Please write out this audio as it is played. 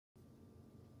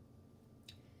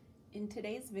In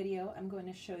today's video, I'm going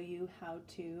to show you how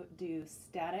to do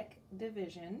static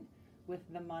division with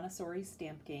the Montessori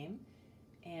stamp game.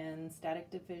 And static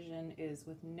division is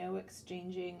with no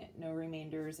exchanging, no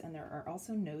remainders, and there are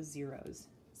also no zeros.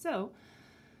 So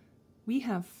we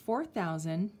have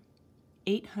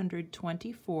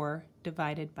 4,824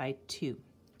 divided by 2.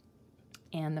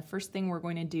 And the first thing we're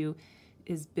going to do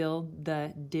is build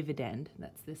the dividend.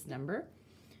 That's this number.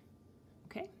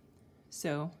 Okay,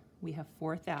 so we have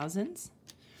 4 thousands.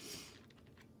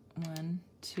 1,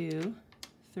 2,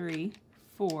 3,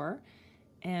 4.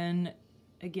 And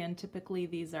again, typically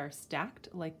these are stacked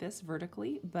like this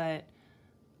vertically, but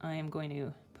I am going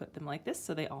to put them like this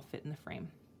so they all fit in the frame.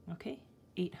 Okay,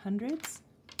 800s.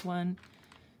 1,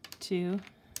 2,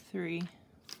 3,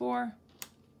 4,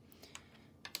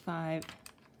 5,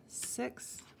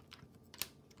 6,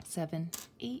 7,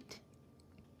 8.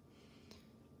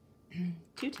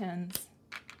 2 tens.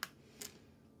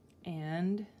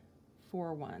 And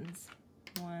 4 ones.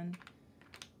 1,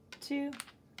 2,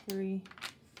 3,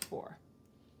 4.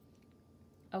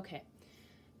 Okay,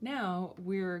 now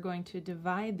we're going to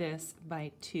divide this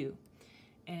by 2.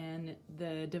 And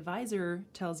the divisor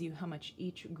tells you how much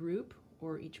each group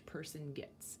or each person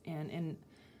gets. And in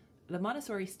the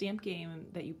Montessori stamp game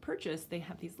that you purchase, they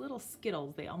have these little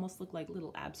skittles. They almost look like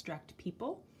little abstract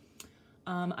people.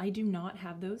 I do not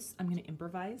have those. I'm going to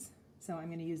improvise. So I'm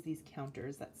going to use these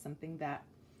counters. That's something that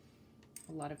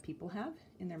a lot of people have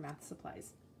in their math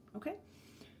supplies. Okay,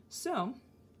 so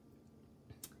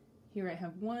here I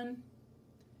have 1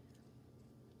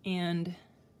 and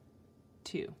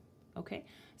 2. Okay,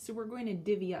 so we're going to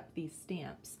divvy up these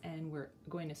stamps, and we're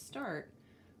going to start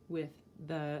with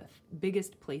the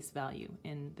biggest place value.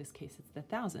 In this case, it's the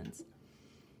thousands.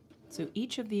 So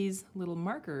each of these little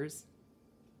markers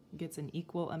gets an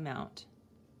equal amount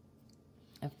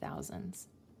of thousands.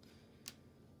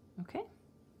 Okay,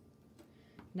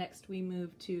 next we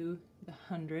move to the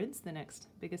hundreds, the next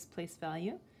biggest place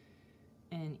value,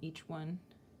 and each one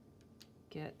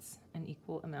gets an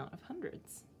equal amount of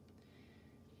hundreds.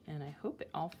 And I hope it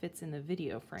all fits in the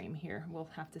video frame here. We'll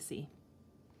have to see.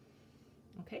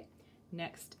 Okay,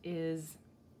 next is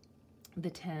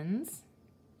the tens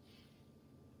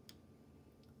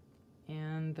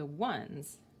and the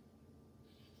ones.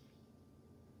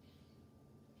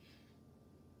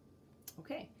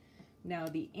 Okay, now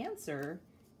the answer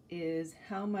is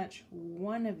how much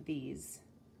one of these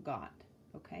got.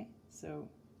 Okay, so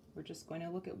we're just going to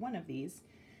look at one of these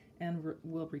and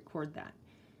we'll record that.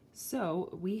 So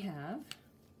we have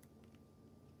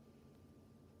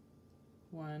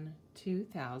 1, 2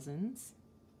 thousands.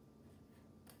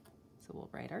 So we'll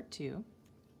write our 2.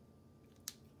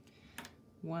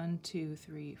 1, 2,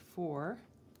 3, 4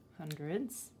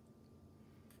 hundreds.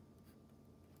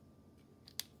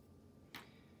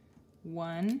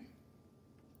 1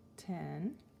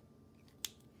 10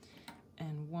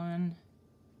 and 1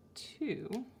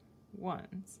 2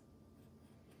 ones.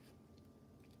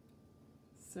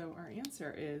 So our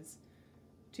answer is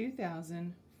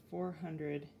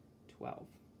 2,412.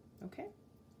 Okay.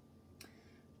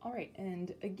 All right,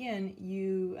 and again,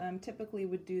 you typically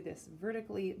would do this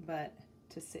vertically, but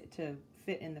to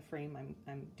fit in the frame,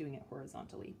 I'm doing it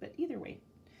horizontally. But either way.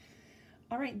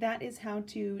 All right, that is how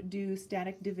to do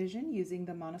static division using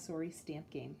the Montessori stamp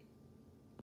game.